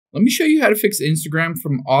Let me show you how to fix Instagram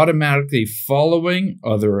from automatically following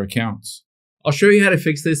other accounts. I'll show you how to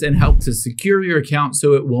fix this and help to secure your account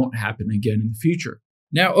so it won't happen again in the future.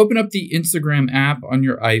 Now open up the Instagram app on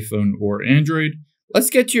your iPhone or Android. Let's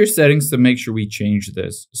get to your settings to make sure we change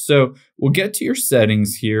this. So we'll get to your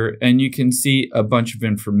settings here and you can see a bunch of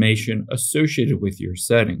information associated with your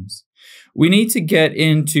settings. We need to get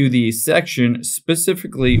into the section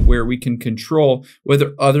specifically where we can control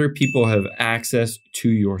whether other people have access to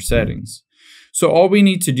your settings. So all we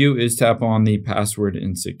need to do is tap on the password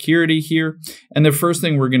and security here. And the first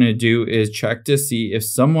thing we're going to do is check to see if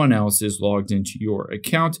someone else is logged into your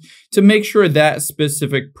account to make sure that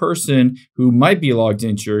specific person who might be logged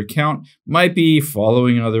into your account might be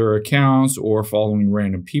following other accounts or following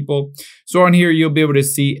random people. So on here, you'll be able to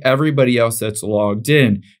see everybody else that's logged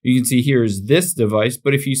in. You can see here is this device,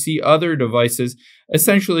 but if you see other devices,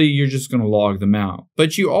 essentially, you're just going to log them out.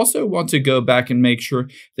 But you also want to go back and make sure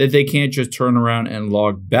that they can't just turn around and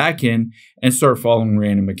log back in and start following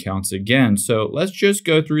random accounts again. So let's just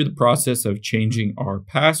go through the process of changing our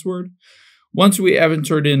password. Once we have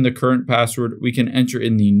entered in the current password, we can enter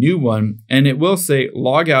in the new one, and it will say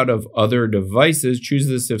log out of other devices. Choose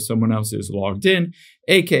this if someone else is logged in,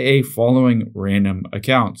 aka following random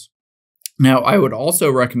accounts. Now, I would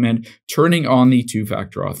also recommend turning on the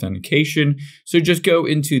two-factor authentication. So just go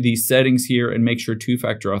into the settings here and make sure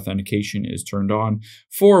two-factor authentication is turned on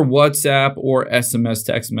for WhatsApp or SMS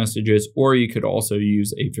text messages, or you could also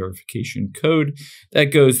use a verification code that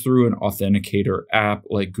goes through an authenticator app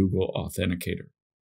like Google Authenticator.